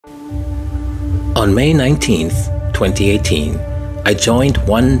On May 19th, 2018, I joined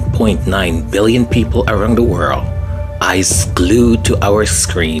 1.9 billion people around the world, eyes glued to our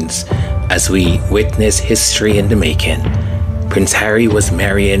screens as we witness history in the making. Prince Harry was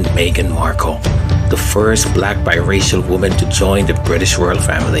marrying Meghan Markle, the first black biracial woman to join the British royal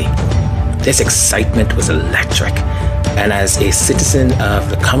family. This excitement was electric, and as a citizen of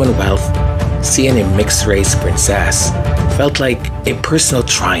the Commonwealth, seeing a mixed-race princess felt like a personal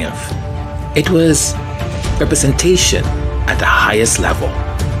triumph. It was representation at the highest level,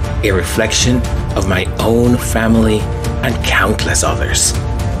 a reflection of my own family and countless others.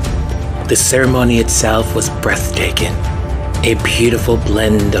 The ceremony itself was breathtaking, a beautiful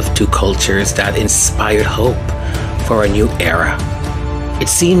blend of two cultures that inspired hope for a new era. It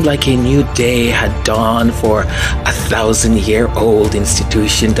seemed like a new day had dawned for a 1,000-year-old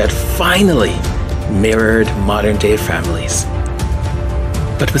institution that finally mirrored modern-day families.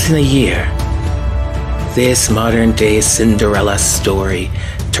 But within a year, this modern-day Cinderella story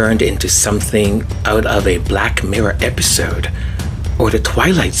turned into something out of a Black Mirror episode or The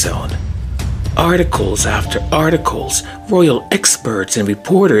Twilight Zone. Articles after articles, royal experts and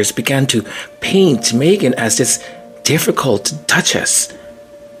reporters began to paint Meghan as this difficult duchess.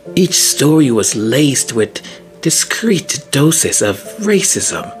 Each story was laced with discreet doses of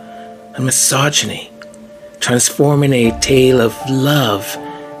racism and misogyny, transforming a tale of love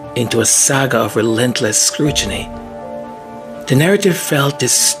into a saga of relentless scrutiny. The narrative felt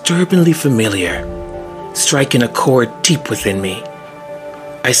disturbingly familiar, striking a chord deep within me.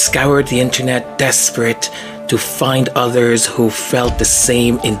 I scoured the internet, desperate to find others who felt the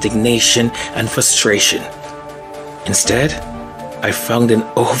same indignation and frustration. Instead, I found an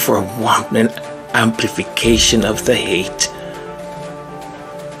overwhelming amplification of the hate.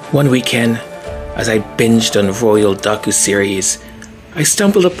 One weekend, as I binged on royal docuseries, I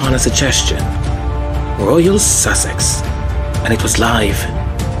stumbled upon a suggestion, Royal Sussex, and it was live.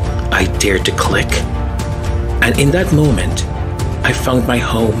 I dared to click, and in that moment, I found my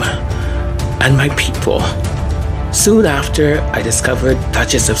home and my people. Soon after, I discovered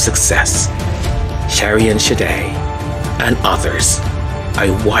Duchess of Success, Shari and Sade, and others. I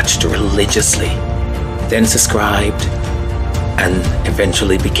watched religiously, then subscribed, and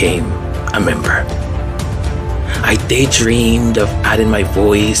eventually became a member. I daydreamed of adding my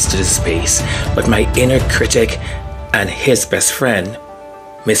voice to the space, but my inner critic and his best friend,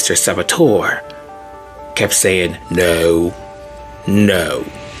 Mr. Saboteur, kept saying no, no.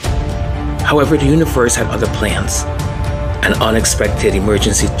 However, the universe had other plans. An unexpected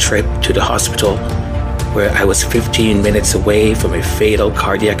emergency trip to the hospital, where I was 15 minutes away from a fatal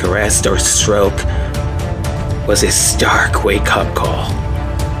cardiac arrest or stroke, was a stark wake-up call.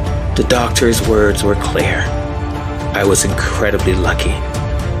 The doctor's words were clear. I was incredibly lucky.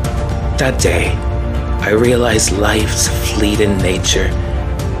 That day, I realized life's fleeting nature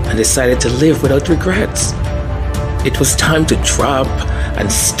and decided to live without regrets. It was time to drop and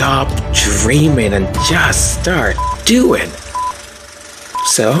stop dreaming and just start doing.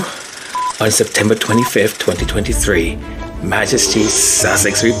 So, on September 25th, 2023, Majesty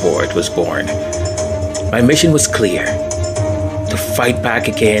Sussex Report was born. My mission was clear: to fight back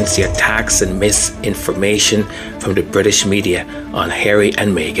against the attacks and misinformation from the British media on Harry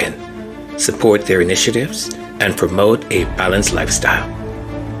and Meghan, support their initiatives, and promote a balanced lifestyle.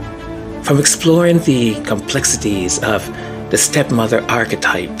 From exploring the complexities of the stepmother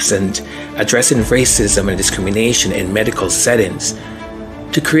archetypes and addressing racism and discrimination in medical settings,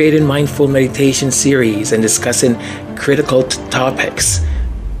 to creating mindful meditation series and discussing critical topics,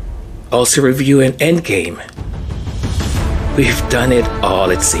 also reviewing Endgame. We've done it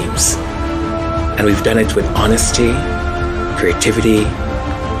all, it seems. And we've done it with honesty, creativity,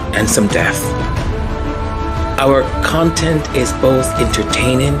 and some depth. Our content is both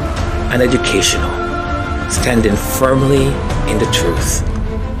entertaining and educational, standing firmly in the truth.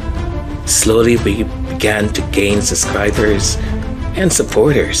 Slowly, we began to gain subscribers and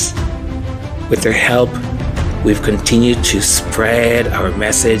supporters. With their help, we've continued to spread our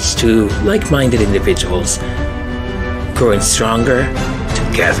message to like-minded individuals, growing stronger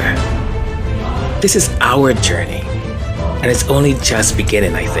together. This is our journey, and it's only just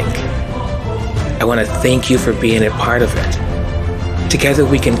beginning, I think. I want to thank you for being a part of it. Together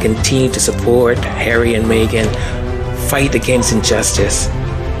we can continue to support Harry and Meghan, fight against injustice,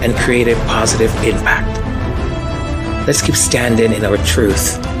 and create a positive impact. Let's keep standing in our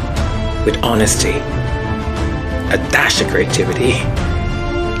truth with honesty, a dash of creativity,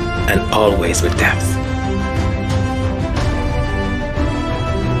 and always with depth.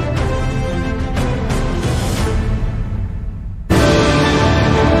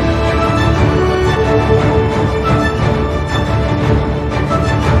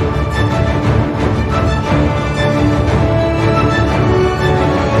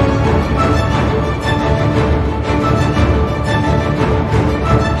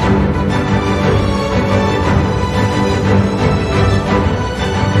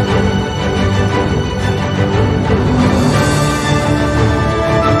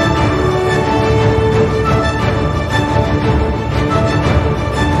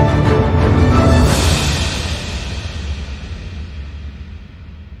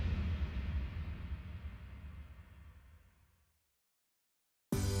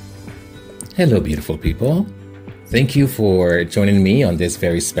 Hello, beautiful people. Thank you for joining me on this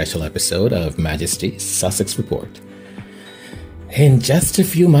very special episode of Majesty Sussex Report. In just a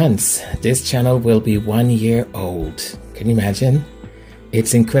few months, this channel will be 1 year old. Can you imagine?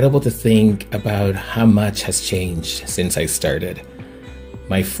 It's incredible to think about how much has changed since I started.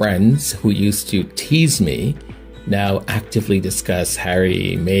 My friends who used to tease me now actively discuss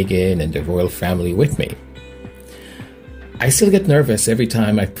Harry, Meghan, and the royal family with me. I still get nervous every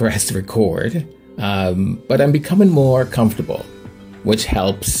time I press record, but I'm becoming more comfortable, which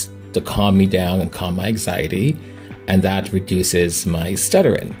helps to calm me down and calm my anxiety, and that reduces my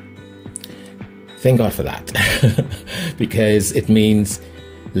stuttering. Thank God for that, because it means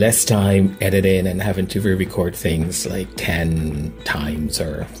less time editing and having to re-record things like 10 times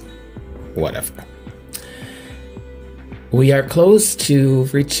or whatever. We are close to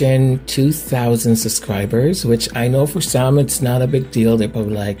reaching 2,000 subscribers, which I know for some it's not a big deal. They're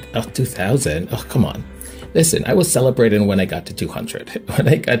probably like, oh, 2,000? Oh, come on. Listen, I was celebrating when I got to 200, when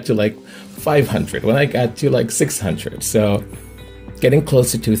I got to like 500, when I got to like 600. So getting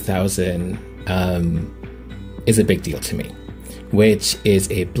close to 2,000 is a big deal to me, which is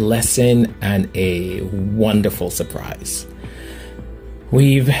a blessing and a wonderful surprise.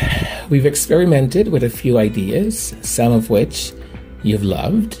 We've experimented with a few ideas, some of which you've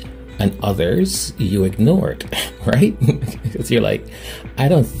loved and others you ignored, right? Because you're like, I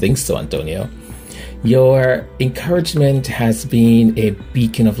don't think so, Antonio. Your encouragement has been a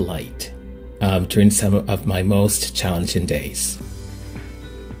beacon of light during some of my most challenging days.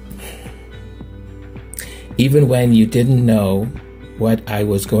 Even when you didn't know what I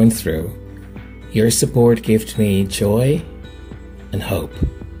was going through, your support gave me joy and hope.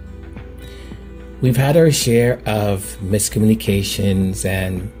 We've had our share of miscommunications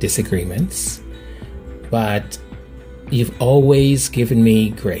and disagreements, but you've always given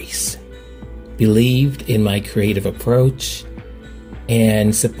me grace, believed in my creative approach,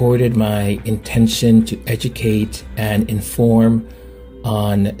 and supported my intention to educate and inform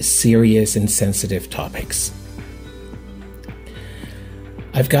on serious and sensitive topics.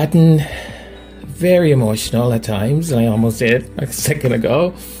 I've gotten very emotional at times, and I almost did a second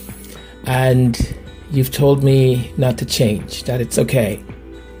ago. And you've told me not to change, that it's okay,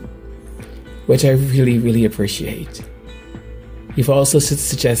 which I really, really appreciate. You've also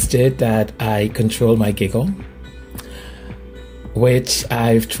suggested that I control my giggle, which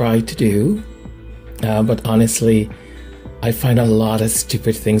I've tried to do, but honestly, I find a lot of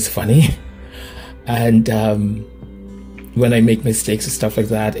stupid things funny. And when I make mistakes and stuff like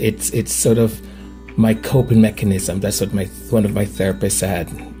that, it's sort of my coping mechanism. That's what one of my therapists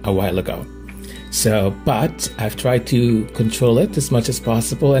said a while ago. So, but I've tried to control it as much as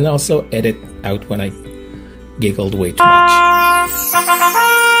possible and also edit out when I giggled way too much.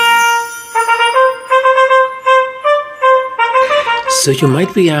 So you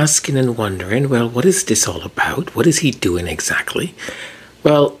might be asking and wondering, well, what is this all about? What is he doing exactly?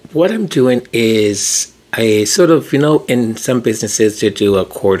 Well, what I'm doing is I sort of, in some businesses, they do a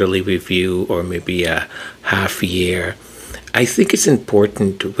quarterly review or maybe a half year. I think it's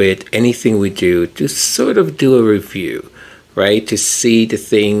important with anything we do to sort of do a review, right? To see the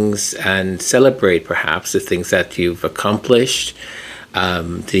things and celebrate perhaps the things that you've accomplished,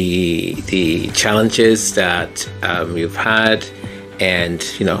 the challenges that you've had, and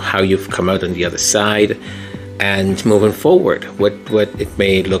how you've come out on the other side. And moving forward, what it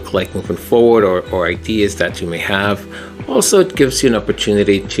may look like moving forward, or ideas that you may have. Also, it gives you an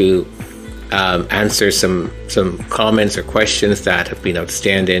opportunity to answer some comments or questions that have been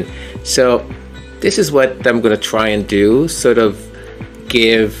outstanding. So this is what I'm going to try and do, sort of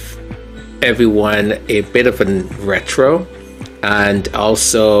give everyone a bit of a retro, and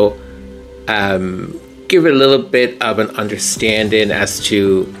also give a little bit of an understanding as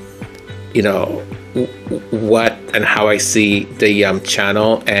to what and how I see the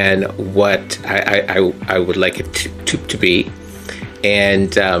channel and what I would like it to be,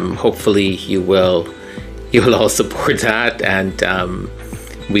 and hopefully you will all support that, and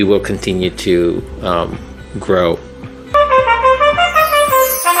we will continue to grow.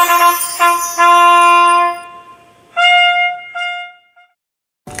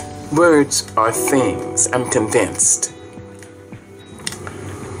 Words are things, I'm convinced.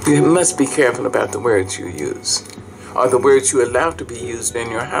 You must be careful about the words you use, or the words you allow to be used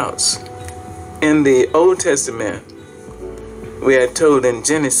in your house. In the Old Testament, we are told in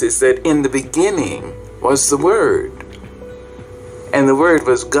Genesis that in the beginning was the Word, and the Word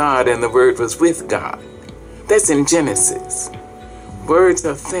was God, and the Word was with God. That's in Genesis. Words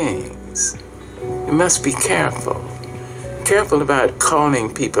are things. You must be careful. careful about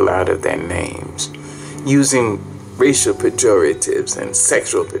calling people out of their names, using racial pejoratives and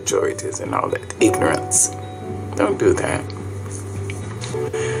sexual pejoratives and all that ignorance. Don't do that.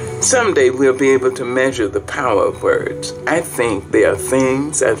 Someday we'll be able to measure the power of words. I think they are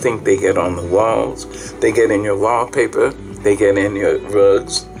things. I think they get on the walls. They get in your wallpaper. They get in your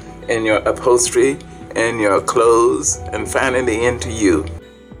rugs, in your upholstery, in your clothes, and finally into you.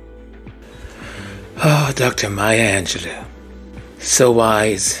 Oh, Dr. Maya Angelou, so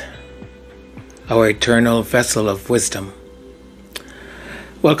wise, our eternal vessel of wisdom.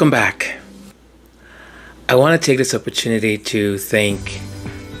 Welcome back. I want to take this opportunity to thank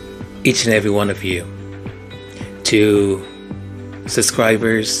each and every one of you. To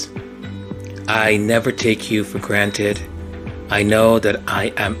subscribers, I never take you for granted. I know that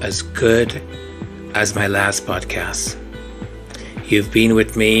I am as good as my last podcast. You've been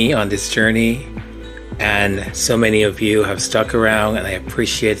with me on this journey, and so many of you have stuck around, and I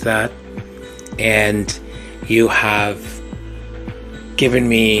appreciate that. And you have given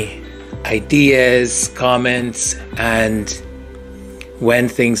me ideas, comments, and when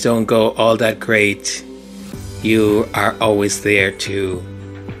things don't go all that great, you are always there to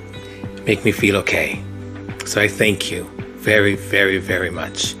make me feel okay. So I thank you very, very, very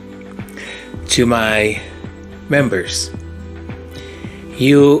much. To my members,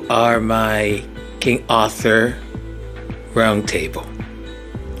 you are my King Author Roundtable,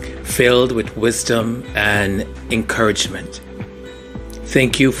 filled with wisdom and encouragement.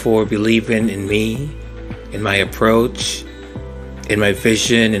 Thank you for believing in me, in my approach, in my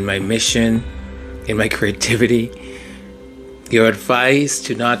vision, in my mission, in my creativity. Your advice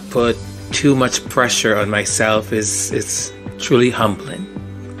to not put too much pressure on myself is truly humbling.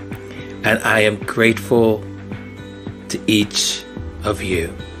 And I am grateful to each of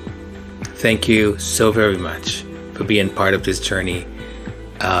you. Thank you so very much for being part of this journey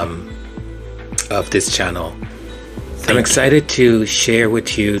of this channel. I'm excited to share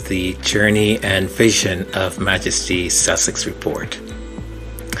with you the journey and vision of Majesty Sussex Report.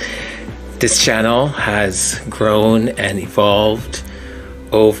 This channel has grown and evolved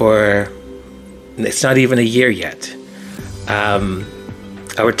over, it's not even a year yet.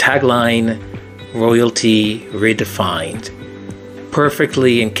 Our tagline, Royalty Redefined,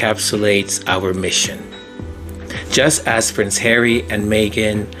 perfectly encapsulates our mission. Just as Prince Harry and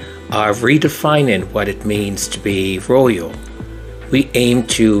Meghan are redefining what it means to be royal, we aim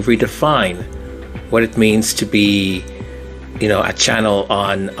to redefine what it means to be, a channel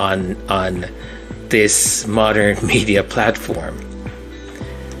on this modern media platform.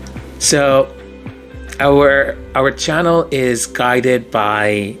 So our channel is guided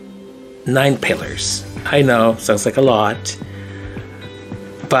by 9 pillars. I know, sounds like a lot,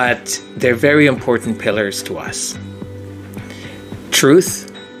 but they're very important pillars to us.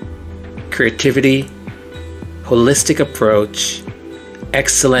 Truth, creativity, holistic approach,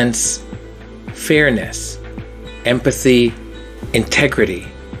 excellence, fairness, empathy, integrity,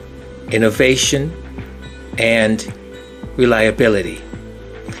 innovation, and reliability.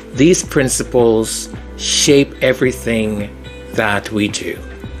 These principles shape everything that we do.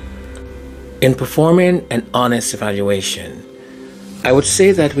 In performing an honest evaluation, I would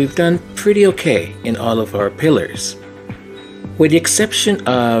say that we've done pretty okay in all of our pillars, with the exception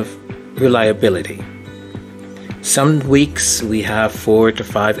of reliability. Some weeks we have 4 to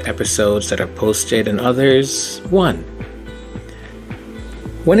 5 episodes that are posted, and others 1.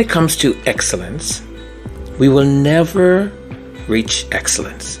 When it comes to excellence, we will never reach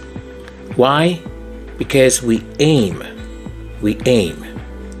excellence. Why? Because we aim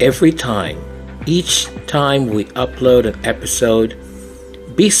every time, each time we upload an episode,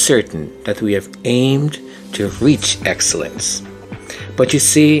 be certain that we have aimed to reach excellence. But you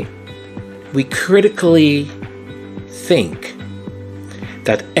see, we critically think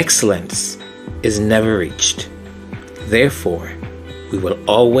that excellence is never reached. Therefore, we will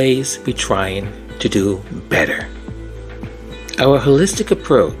always be trying to do better. Our holistic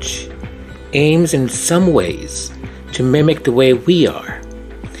approach aims in some ways to mimic the way we are.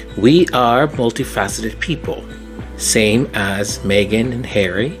 We are multifaceted people, same as Meghan and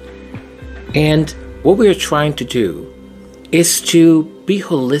Harry. And what we are trying to do is to be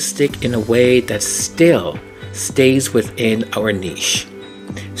holistic in a way that still stays within our niche.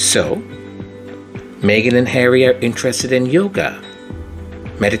 So, Meghan and Harry are interested in yoga,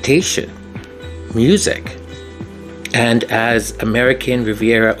 meditation, music, and as American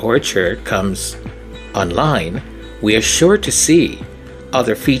Riviera Orchard comes online, we are sure to see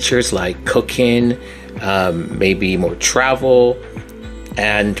other features like cooking, maybe more travel,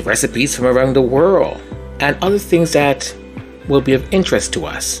 and recipes from around the world, and other things that will be of interest to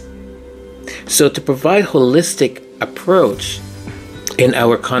us. So to provide holistic approach in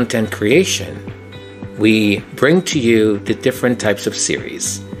our content creation, we bring to you the different types of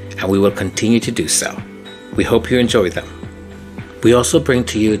series, and we will continue to do so. We hope you enjoy them. We also bring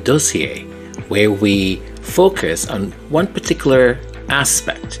to you dossier, where we focus on one particular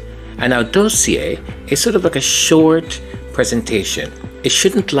aspect. And our dossier is sort of like a short presentation. It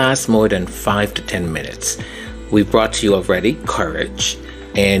shouldn't last more than 5 to 10 minutes. We brought to you already courage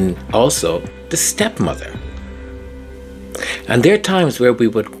and also the stepmother. And there are times where we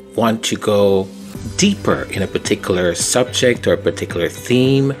would want to go deeper in a particular subject or a particular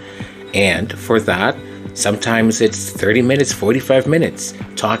theme. And for that, sometimes it's 30 minutes, 45 minutes,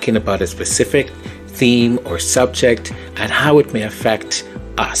 talking about a specific theme or subject and how it may affect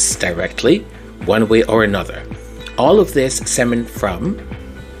us directly, one way or another. All of this stemming from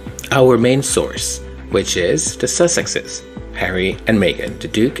our main source, which is the Sussexes, Harry and Meghan, the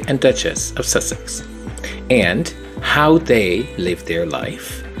Duke and Duchess of Sussex, and how they live their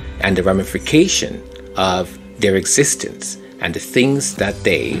life and the ramification of their existence and the things that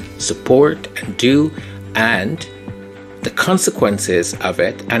they support and do and the consequences of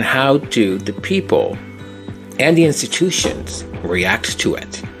it, and how do the people and the institutions react to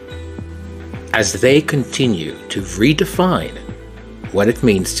it as they continue to redefine what it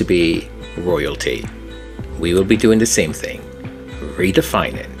means to be royalty. We will be doing the same thing,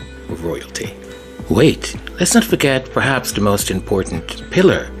 redefining royalty. Wait, let's not forget perhaps the most important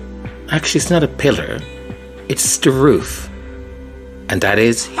pillar. Actually, it's not a pillar, it's the roof. And that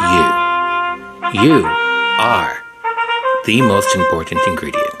is you. You are the most important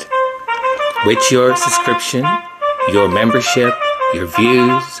ingredient. With your subscription, your membership, your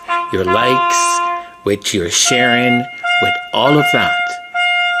views, your likes, with your sharing, with all of that,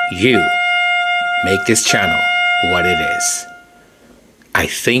 you make this channel what it is. I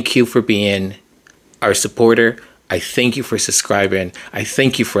thank you for being our supporter. I thank you for subscribing. I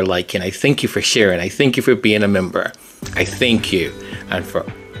thank you for liking. I thank you for sharing. I thank you for being a member. I thank you. And for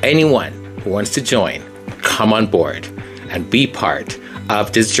anyone who wants to join, come on board and be part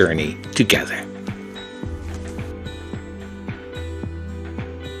of this journey together.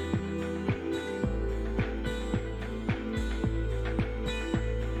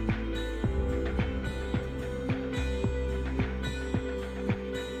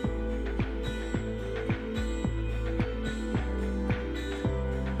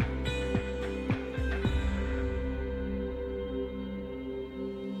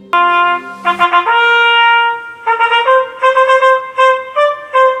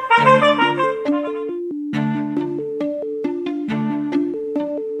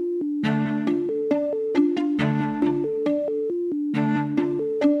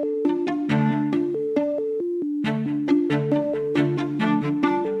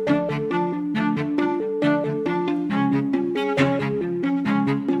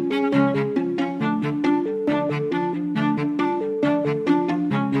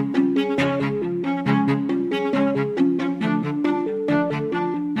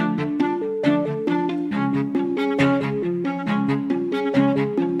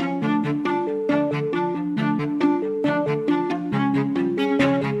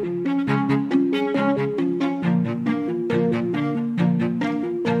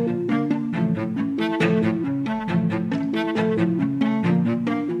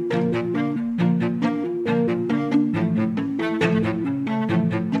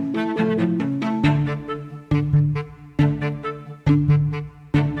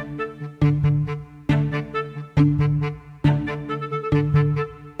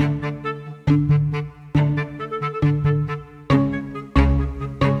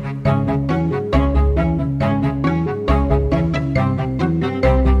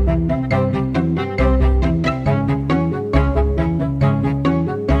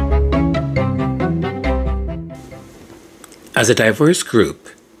 As a diverse group,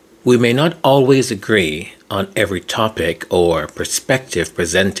 we may not always agree on every topic or perspective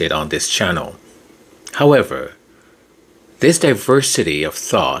presented on this channel. However, this diversity of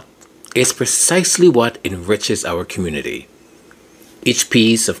thought is precisely what enriches our community. Each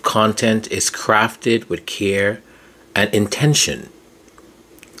piece of content is crafted with care and intention,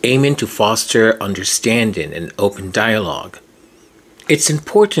 aiming to foster understanding and open dialogue. It's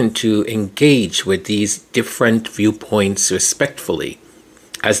important to engage with these different viewpoints respectfully,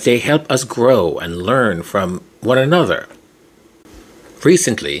 as they help us grow and learn from one another.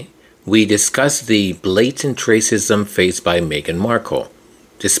 Recently, we discussed the blatant racism faced by Meghan Markle.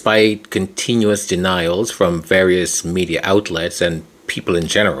 Despite continuous denials from various media outlets and people in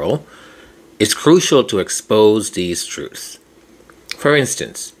general, it's crucial to expose these truths. For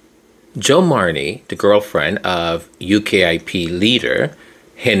instance, Jo Marney, the girlfriend of UKIP leader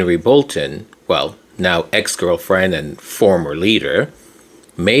Henry Bolton, well, now ex-girlfriend and former leader,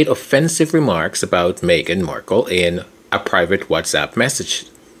 made offensive remarks about Meghan Markle in a private WhatsApp message,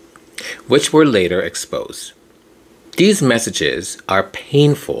 which were later exposed. These messages are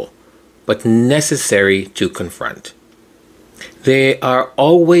painful but necessary to confront. There are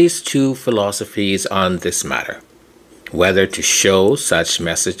always two philosophies on this matter, whether to show such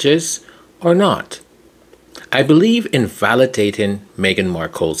messages or not. I believe in validating Meghan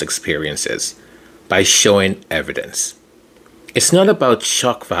Markle's experiences by showing evidence. It's not about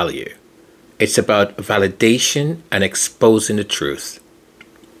shock value. It's about validation and exposing the truth.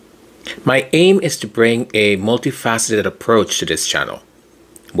 My aim is to bring a multifaceted approach to this channel,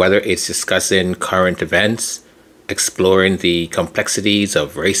 whether it's discussing current events, exploring the complexities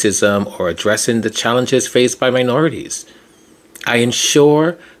of racism, or addressing the challenges faced by minorities. I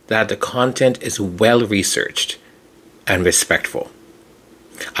ensure that the content is well researched and respectful.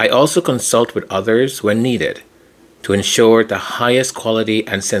 I also consult with others when needed to ensure the highest quality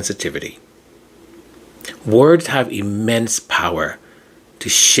and sensitivity. Words have immense power to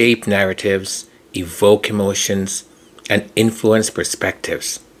shape narratives, evoke emotions, and influence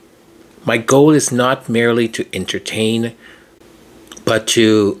perspectives. My goal is not merely to entertain, but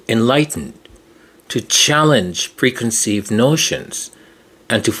to enlighten, to challenge preconceived notions,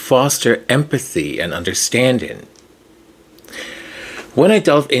 and to foster empathy and understanding. When I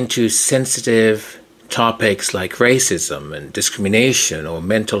delve into sensitive topics like racism and discrimination or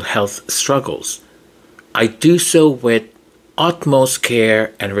mental health struggles, I do so with utmost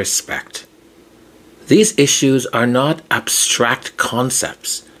care and respect. These issues are not abstract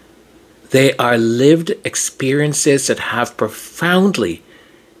concepts. They are lived experiences that have profoundly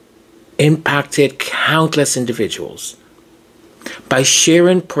impacted countless individuals. By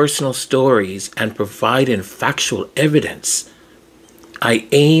sharing personal stories and providing factual evidence, I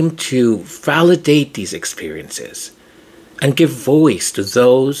aim to validate these experiences and give voice to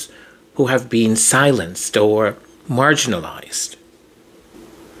those who have been silenced or marginalized.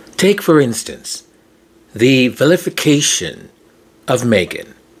 Take, for instance, the vilification of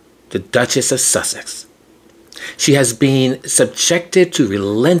Meghan, the Duchess of Sussex. She has been subjected to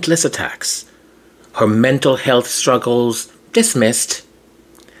relentless attacks, her mental health struggles dismissed,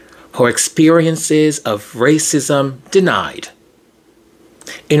 her experiences of racism denied.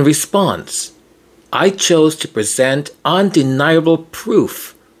 In response, I chose to present undeniable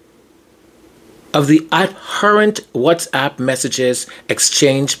proof of the abhorrent WhatsApp messages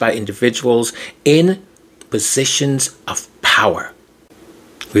exchanged by individuals in positions of power,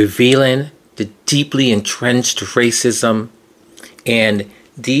 revealing the deeply entrenched racism and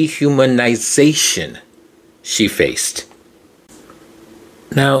dehumanization she faced.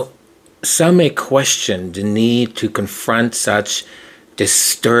 Now, some may question the need to confront such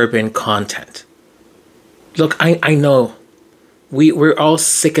disturbing content. Look, I know we're all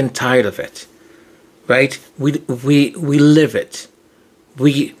sick and tired of it, right? We live it.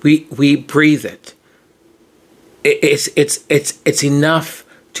 We breathe it. It's enough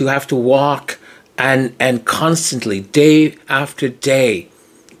to have to walk and constantly, day after day,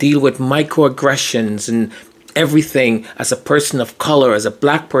 deal with microaggressions and everything as a person of color, as a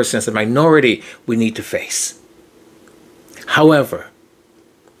black person, as a minority, we need to face. However,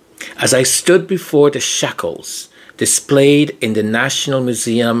 as I stood before the shackles displayed in the National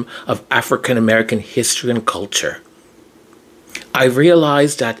Museum of African American History and Culture, I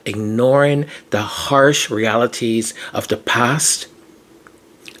realized that ignoring the harsh realities of the past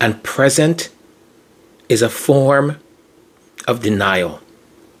and present is a form of denial.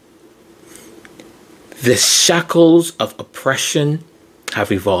 The shackles of oppression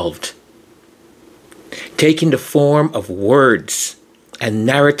have evolved, taking the form of words and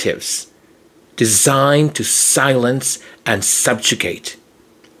narratives designed to silence and subjugate.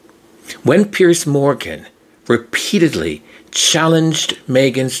 When Piers Morgan repeatedly challenged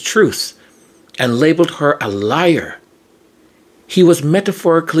Meghan's truth and labeled her a liar, he was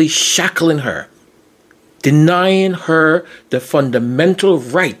metaphorically shackling her, denying her the fundamental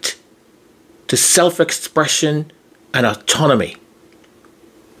right to self-expression and autonomy.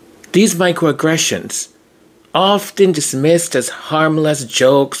 These microaggressions, often dismissed as harmless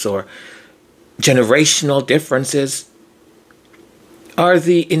jokes or generational differences, are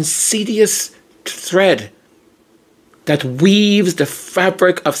the insidious thread that weaves the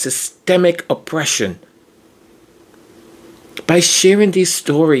fabric of systemic oppression. By sharing these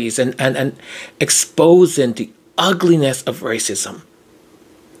stories and exposing the ugliness of racism,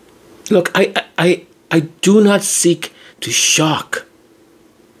 look, I do not seek to shock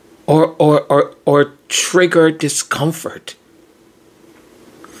or trigger discomfort.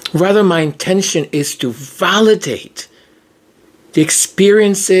 Rather, my intention is to validate the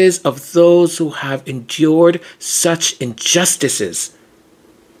experiences of those who have endured such injustices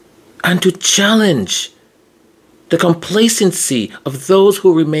and to challenge the complacency of those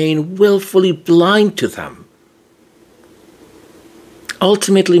who remain willfully blind to them.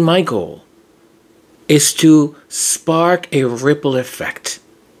 Ultimately, my goal is to spark a ripple effect,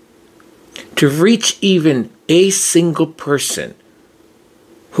 to reach even a single person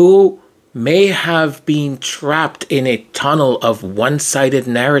who may have been trapped in a tunnel of one-sided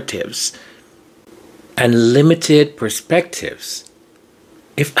narratives and limited perspectives.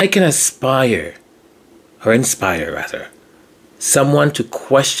 If I can inspire someone to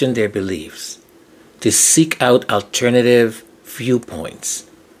question their beliefs, to seek out alternative viewpoints,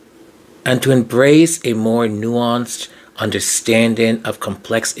 and to embrace a more nuanced understanding of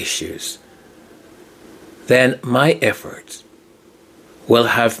complex issues, then my efforts will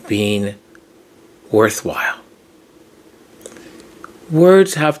have been worthwhile.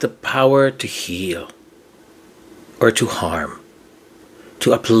 Words have the power to heal or to harm,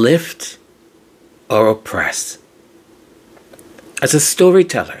 to uplift or oppress. As a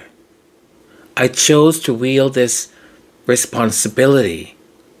storyteller, I chose to wield this responsibility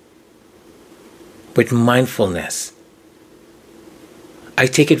with mindfulness. I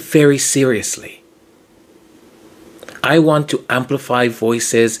take it very seriously. I want to amplify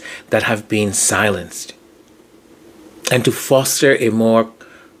voices that have been silenced and to foster a more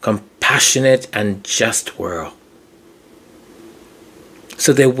compassionate and just world.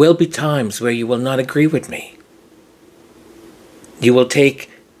 So there will be times where you will not agree with me. You will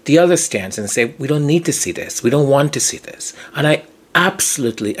take the other stance and say, we don't need to see this. We don't want to see this. And I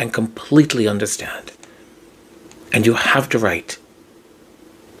absolutely and completely understand. And you have the right.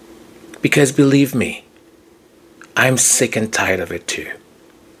 Because believe me, I'm sick and tired of it too.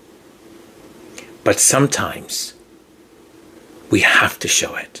 But sometimes we have to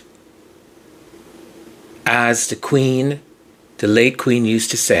show it. As the late Queen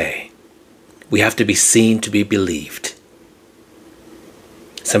used to say, we have to be seen to be believed.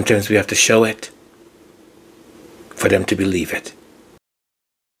 Sometimes we have to show it for them to believe it.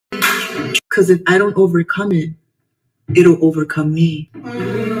 Because if I don't overcome it, it'll overcome me.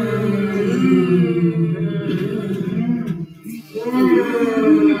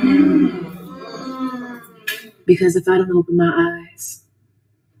 Because if I don't open my eyes,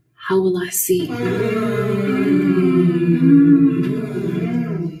 how will I see?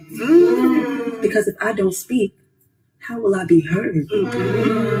 Because if I don't speak, how will I be heard?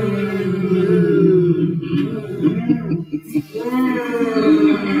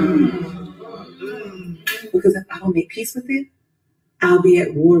 Because if I don't make peace with it, I'll be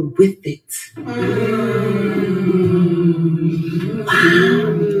at war with it.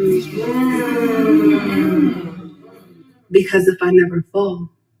 Wow. Because if I never fall,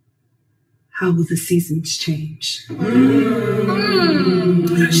 how will the seasons change?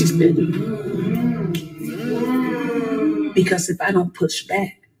 She's been. Because if I don't push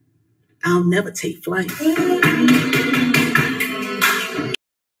back, I'll never take flight.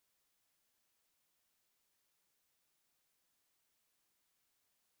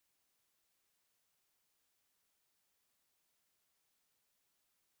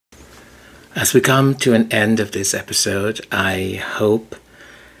 As we come to an end of this episode, I hope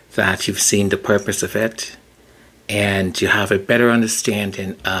that you've seen the purpose of it and you have a better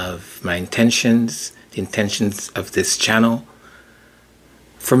understanding of my intentions, the intentions of this channel.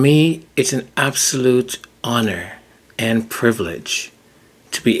 For me, it's an absolute honor and privilege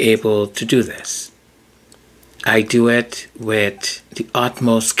to be able to do this. I do it with the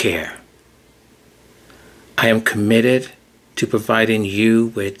utmost care. I am committed to providing you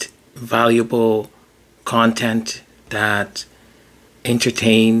with valuable content that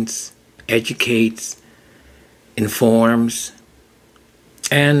entertains, educates, informs,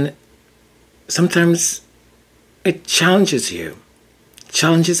 and sometimes it challenges you,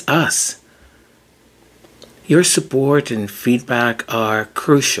 challenges us. Your support and feedback are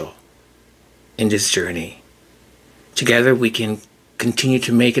crucial in this journey. Together we can continue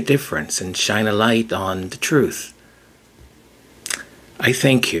to make a difference and shine a light on the truth. I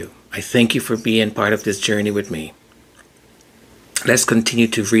thank you. I thank you for being part of this journey with me. Let's continue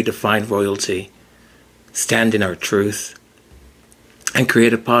to redefine royalty, stand in our truth, and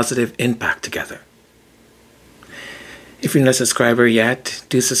create a positive impact together. If you're not a subscriber yet,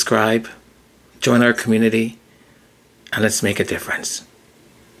 do subscribe, join our community, and let's make a difference.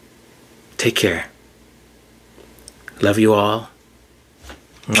 Take care. Love you all.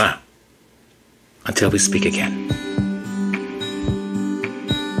 Mwah. Until we speak again.